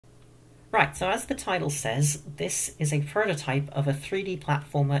Right, so as the title says, this is a prototype of a 3D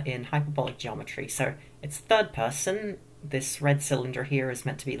platformer in hyperbolic geometry. So it's third person. This red cylinder here is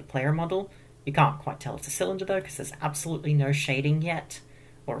meant to be the player model. You can't quite tell it's a cylinder though, because there's absolutely no shading yet.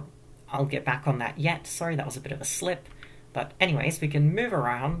 Or I'll get back on that yet. Sorry, that was a bit of a slip. But anyways, we can move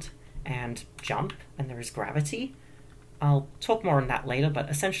around and jump, and there is gravity. I'll talk more on that later, but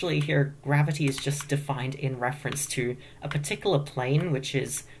essentially here, gravity is just defined in reference to a particular plane, which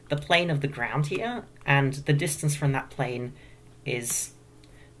is the plane of the ground here, and the distance from that plane is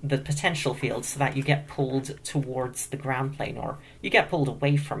the potential field, so that you get pulled towards the ground plane, or you get pulled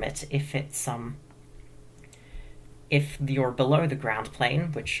away from it if it's if you're below the ground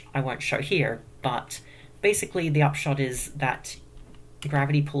plane, which I won't show here, but basically the upshot is that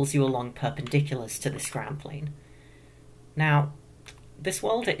gravity pulls you along perpendiculars to this ground plane. Now, this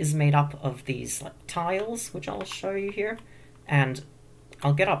world is made up of these tiles, which I'll show you here, and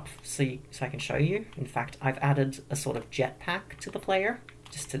I'll get up so I can show you. In fact, I've added a sort of jetpack to the player,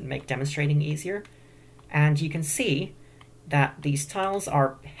 just to make demonstrating easier. And you can see that these tiles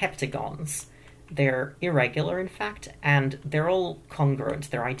are heptagons. They're irregular, in fact, and they're all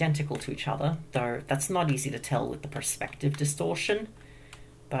congruent. They're identical to each other, though that's not easy to tell with the perspective distortion.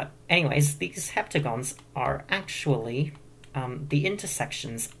 But anyways, these heptagons are actually the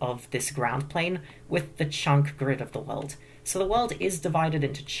intersections of this ground plane with the chunk grid of the world. So the world is divided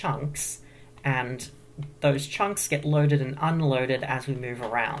into chunks, and those chunks get loaded and unloaded as we move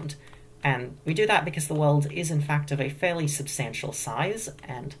around. And we do that because the world is in fact of a fairly substantial size,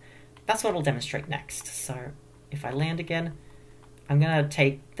 and that's what I'll demonstrate next. So if I land again, I'm going to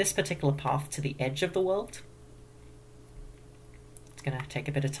take this particular path to the edge of the world. It's going to take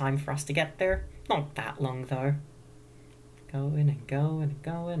a bit of time for us to get there. Not that long though. Going and going and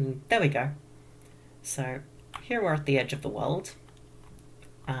going, and there we go. So here we're at the edge of the world.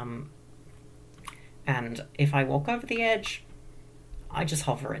 And if I walk over the edge, I just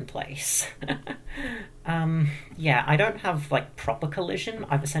hover in place. Yeah, I don't have like proper collision.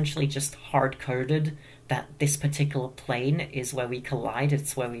 I've essentially just hard-coded that this particular plane is where we collide,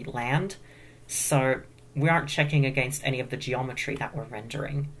 it's where we land. So we aren't checking against any of the geometry that we're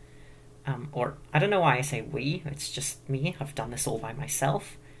rendering. Or, I don't know why I say we, it's just me, I've done this all by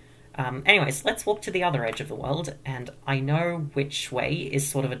myself. Anyways, let's walk to the other edge of the world, and I know which way is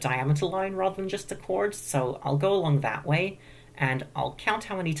sort of a diameter line rather than just a chord, so I'll go along that way, and I'll count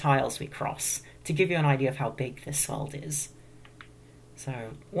how many tiles we cross, to give you an idea of how big this world is.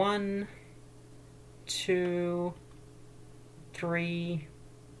 So, 1, 2, 3,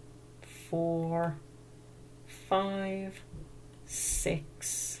 4, 5,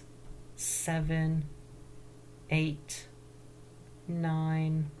 6, 7, 8,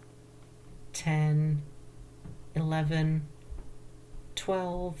 9, 10, 11,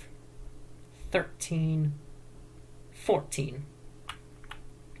 12, 13, 14.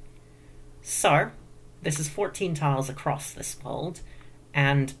 So, this is 14 tiles across this world,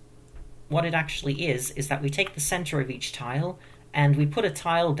 and what it actually is that we take the center of each tile, and we put a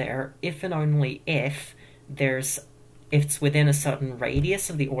tile there if and only if it's within a certain radius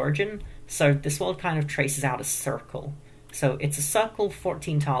of the origin. So this world kind of traces out a circle. So it's a circle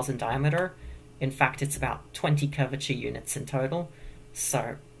 14 tiles in diameter. In fact, it's about 20 curvature units in total.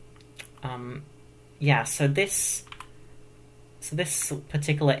 So, yeah, so this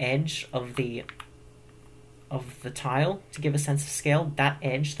particular edge of the tile, to give a sense of scale, that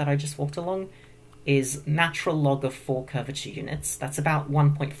edge that I just walked along is natural log of 4 curvature units. That's about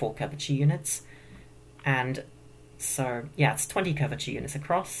 1.4 curvature units. And so, yeah, it's 20 curvature units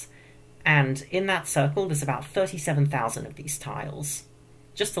across. And in that circle, there's about 37,000 of these tiles.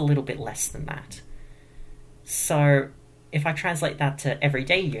 Just a little bit less than that. So, if I translate that to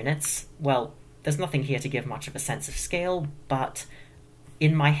everyday units, well, there's nothing here to give much of a sense of scale, but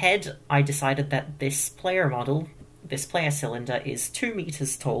in my head, I decided that this player model, this player cylinder, is 2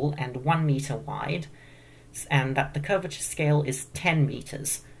 meters tall and 1 meter wide, and that the curvature scale is 10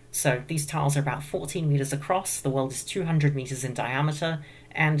 meters. So these tiles are about 14 meters across, the world is 200 meters in diameter,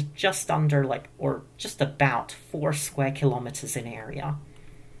 and just under, or just about 4 square kilometers in area.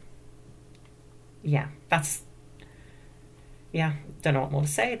 Yeah, don't know what more to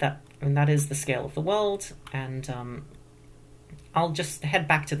say. That is the scale of the world, and I'll just head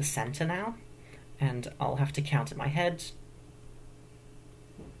back to the center now, and I'll have to count in my head.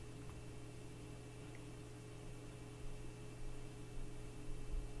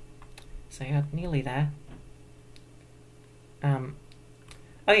 So yeah, nearly there.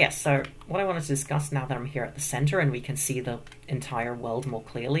 Oh yeah, so what I wanted to discuss now that I'm here at the center and we can see the entire world more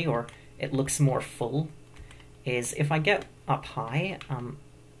clearly, or it looks more full, is if I get up high,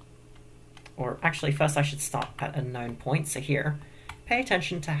 or actually first I should start at a known point, so here. Pay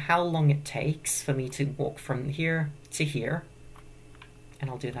attention to how long it takes for me to walk from here to here. And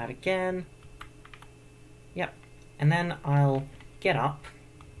I'll do that again. Yep. And then I'll get up.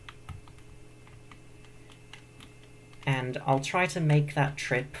 And I'll try to make that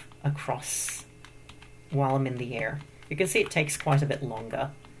trip across while I'm in the air. You can see it takes quite a bit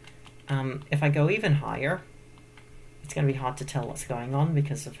longer. If I go even higher, it's going to be hard to tell what's going on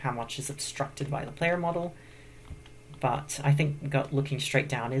because of how much is obstructed by the player model. But I think looking straight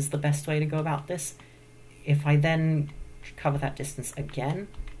down is the best way to go about this. If I then cover that distance again,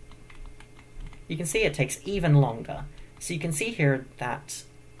 you can see it takes even longer. So you can see here that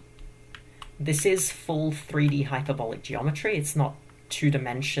this is full 3D hyperbolic geometry. It's not 2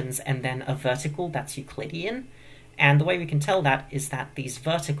 dimensions and then a vertical that's Euclidean. And the way we can tell that is that these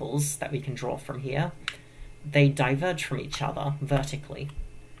verticals that we can draw from here, they diverge from each other vertically.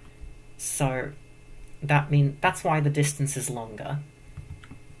 So that's why the distance is longer.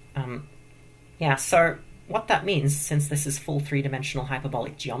 Yeah, so what that means, since this is full 3-dimensional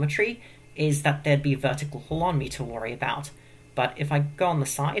hyperbolic geometry, is that there'd be vertical holonomy to worry about. But if I go on the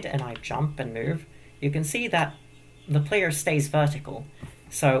side and I jump and move, you can see that the player stays vertical.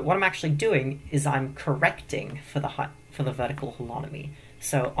 So what I'm actually doing is I'm correcting for the vertical holonomy.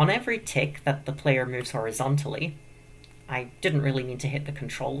 So on every tick that the player moves horizontally, I didn't really need to hit the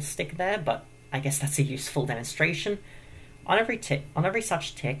control stick there, but I guess that's a useful demonstration. On every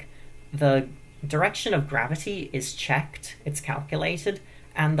such tick, the direction of gravity is checked, it's calculated,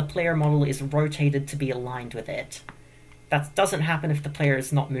 and the player model is rotated to be aligned with it. That doesn't happen if the player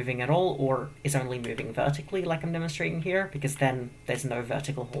is not moving at all or is only moving vertically like I'm demonstrating here, because then there's no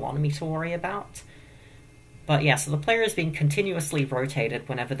vertical holonomy to worry about. But yeah, so the player is being continuously rotated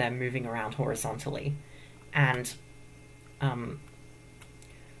whenever they're moving around horizontally. And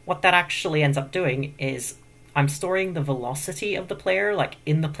what that actually ends up doing is I'm storing the velocity of the player like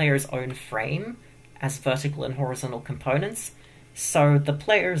in the player's own frame as vertical and horizontal components. So the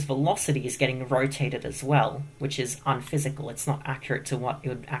player's velocity is getting rotated as well, which is unphysical. It's not accurate to what it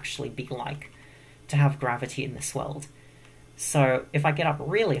would actually be like to have gravity in this world. So if I get up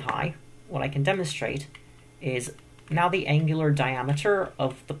really high, what I can demonstrate is now the angular diameter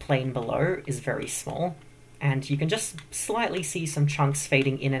of the plane below is very small, and you can just slightly see some chunks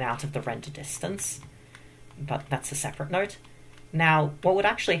fading in and out of the render distance, but that's a separate note. Now, what would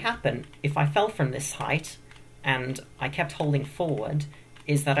actually happen if I fell from this height and I kept holding forward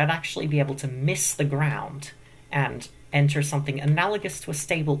is that I'd actually be able to miss the ground and enter something analogous to a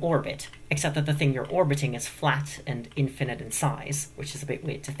stable orbit, except that the thing you're orbiting is flat and infinite in size, which is a bit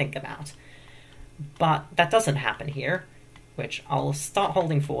weird to think about. But that doesn't happen here, which I'll start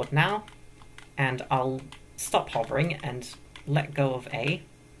holding forward now, and I'll stop hovering and let go of A,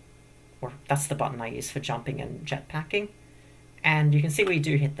 or that's the button I use for jumping and jetpacking, and you can see we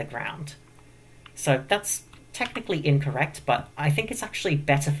do hit the ground. So that's technically incorrect, but I think it's actually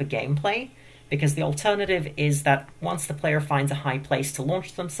better for gameplay, because the alternative is that once the player finds a high place to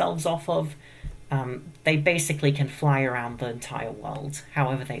launch themselves off of, they basically can fly around the entire world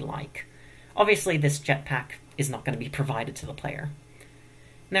however they like. Obviously, this jetpack is not going to be provided to the player.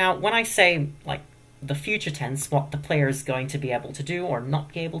 Now, when I say, like, the future tense, what the player is going to be able to do or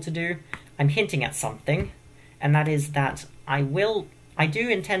not be able to do, I'm hinting at something, and that is that I do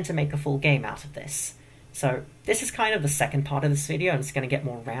intend to make a full game out of this. So this is kind of the second part of this video, and it's going to get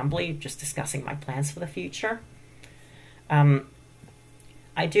more rambly, just discussing my plans for the future.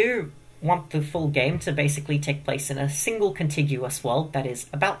 I do want the full game to basically take place in a single contiguous world that is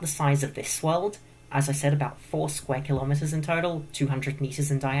about the size of this world. As I said, about 4 square kilometers in total, 200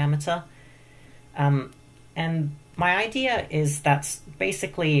 meters in diameter. And my idea is that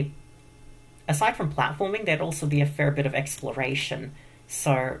basically, aside from platforming, there'd also be a fair bit of exploration.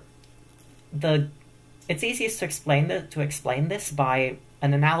 So it's easiest to explain this by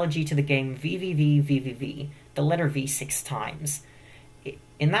an analogy to the game VVV, the letter V 6 times.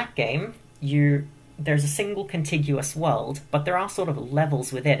 In that game, there's a single contiguous world, but there are sort of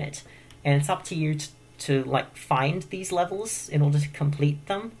levels within it, and it's up to you to like find these levels in order to complete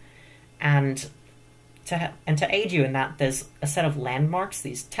them, and to aid you in that, there's a set of landmarks,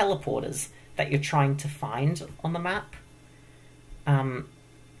 these teleporters that you're trying to find on the map.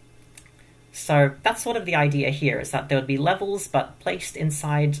 So that's sort of the idea here, is that there would be levels, but placed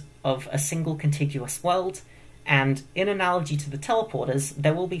inside of a single contiguous world, and in analogy to the teleporters,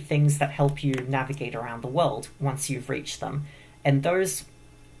 there will be things that help you navigate around the world once you've reached them. And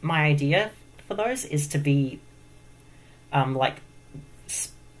my idea for those is to be like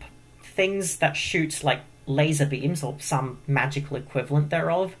things that shoot like laser beams or some magical equivalent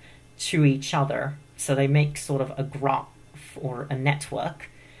thereof to each other. So they make sort of a graph or a network.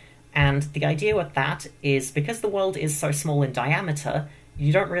 And the idea with that is because the world is so small in diameter,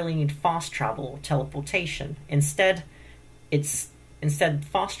 you don't really need fast travel or teleportation. Instead,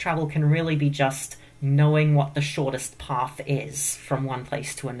 fast travel can really be just knowing what the shortest path is from one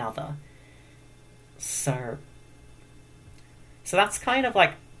place to another. So that's kind of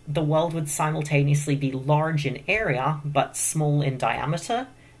like the world would simultaneously be large in area, but small in diameter.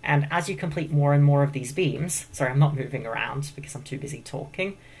 And as you complete more and more of these beams, sorry, I'm not moving around because I'm too busy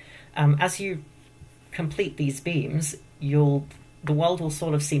talking. As you complete these beams, the world will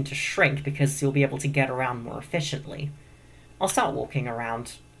sort of seem to shrink because you'll be able to get around more efficiently. I'll start walking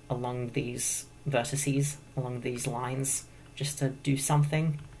around along these vertices, along these lines, just to do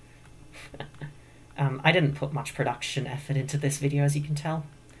something. I didn't put much production effort into this video, as you can tell.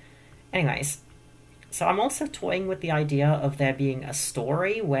 Anyways, so I'm also toying with the idea of there being a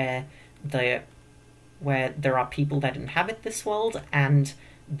story where there are people that inhabit this world and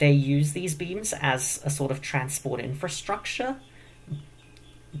they use these beams as a sort of transport infrastructure.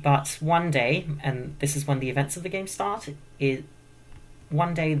 But one day, and this is when the events of the game start,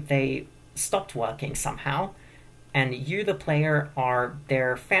 one day they stopped working somehow, and you, the player, are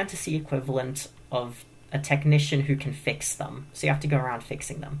their fantasy equivalent of a technician who can fix them. So you have to go around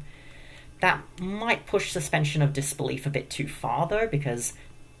fixing them. That might push suspension of disbelief a bit too far, though, because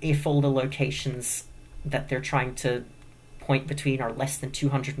if all the locations that they're trying to point between are less than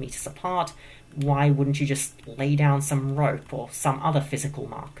 200 meters apart, why wouldn't you just lay down some rope or some other physical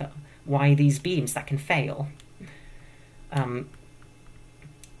marker? Why these beams that can fail? I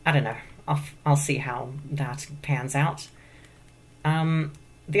don't know. I'll see how that pans out.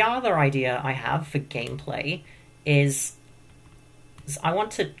 The other idea I have for gameplay is I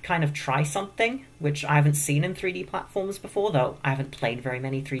want to kind of try something which I haven't seen in 3D platformers before, though I haven't played very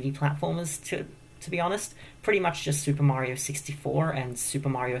many 3D platformers to be honest. Pretty much just Super Mario 64 and Super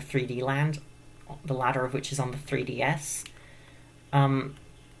Mario 3D Land, the latter of which is on the 3DS.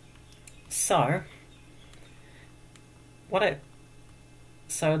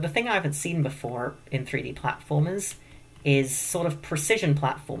 So the thing I haven't seen before in 3D platformers is sort of precision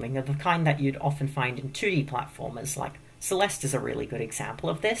platforming of the kind that you'd often find in 2D platformers. Like Celeste is a really good example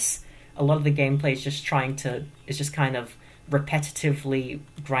of this. A lot of the gameplay is just kind of repetitively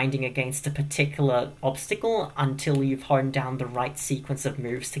grinding against a particular obstacle until you've honed down the right sequence of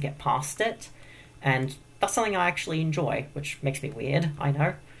moves to get past it. And that's something I actually enjoy, which makes me weird, I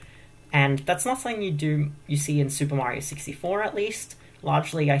know. And that's not something you see in Super Mario 64, at least.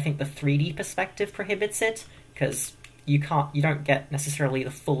 Largely, I think the 3D perspective prohibits it, because you don't get necessarily the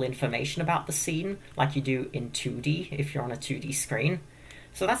full information about the scene like you do in 2D if you're on a 2D screen.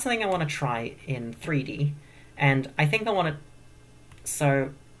 So that's something I want to try in 3D. And I think so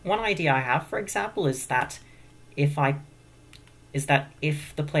one idea I have, for example, is that if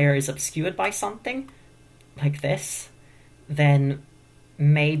the player is obscured by something like this, then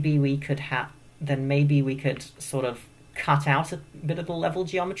maybe we could sort of cut out a bit of the level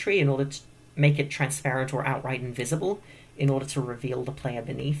geometry in order to make it transparent or outright invisible in order to reveal the player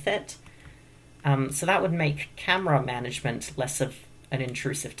beneath it. So that would make camera management less of an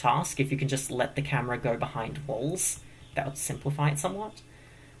intrusive task. If you can just let the camera go behind walls, that would simplify it somewhat.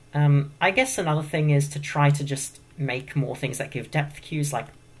 I guess another thing is to try to just make more things that give depth cues, like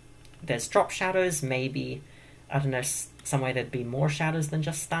there's drop shadows, maybe, I don't know, some way there'd be more shadows than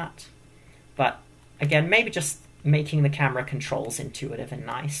just that. But again, maybe just making the camera controls intuitive and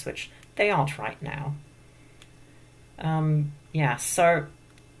nice, which they aren't right now. Yeah, so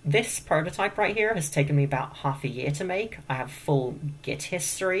this prototype right here has taken me about half a year to make. I have full Git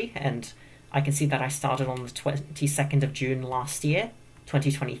history, and I can see that I started on the 22nd of June last year.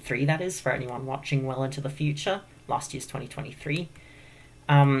 2023, that is, for anyone watching well into the future. Last year's 2023.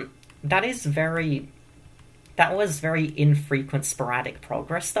 That was very infrequent, sporadic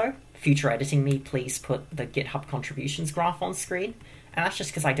progress, though. Future editing me, please put the GitHub contributions graph on screen. And that's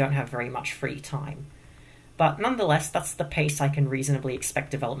just because I don't have very much free time. But nonetheless, that's the pace I can reasonably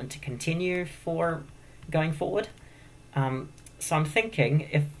expect development to continue for going forward. So I'm thinking,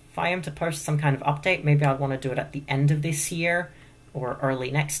 if I am to post some kind of update, maybe I'd want to do it at the end of this year or early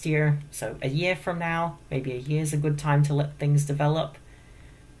next year. So a year from now, maybe a year's a good time to let things develop.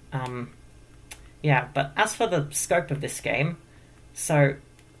 Yeah, but as for the scope of this game, so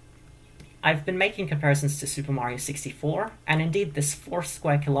I've been making comparisons to Super Mario 64, and indeed this 4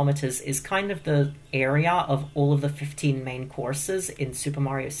 square kilometers is kind of the area of all of the 15 main courses in Super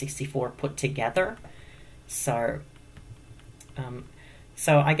Mario 64 put together. So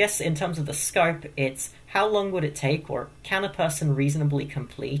I guess in terms of the scope, it's how long would it take, or can a person reasonably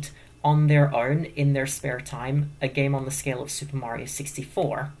complete on their own, in their spare time, a game on the scale of Super Mario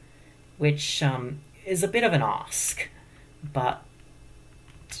 64, which is a bit of an ask, but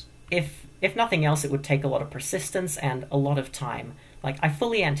if nothing else, it would take a lot of persistence and a lot of time. Like, I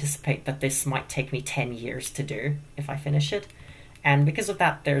fully anticipate that this might take me 10 years to do if I finish it, and because of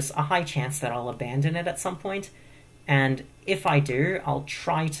that, there's a high chance that I'll abandon it at some point, and if I do, I'll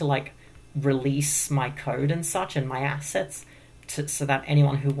try to, like, release my code and such and my assets so that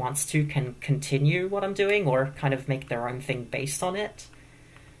anyone who wants to can continue what I'm doing or kind of make their own thing based on it.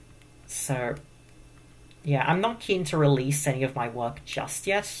 So, yeah, I'm not keen to release any of my work just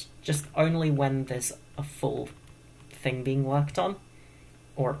yet, just only when there's a full thing being worked on,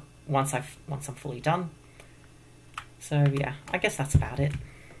 or once I'm fully done. So yeah, I guess that's about it.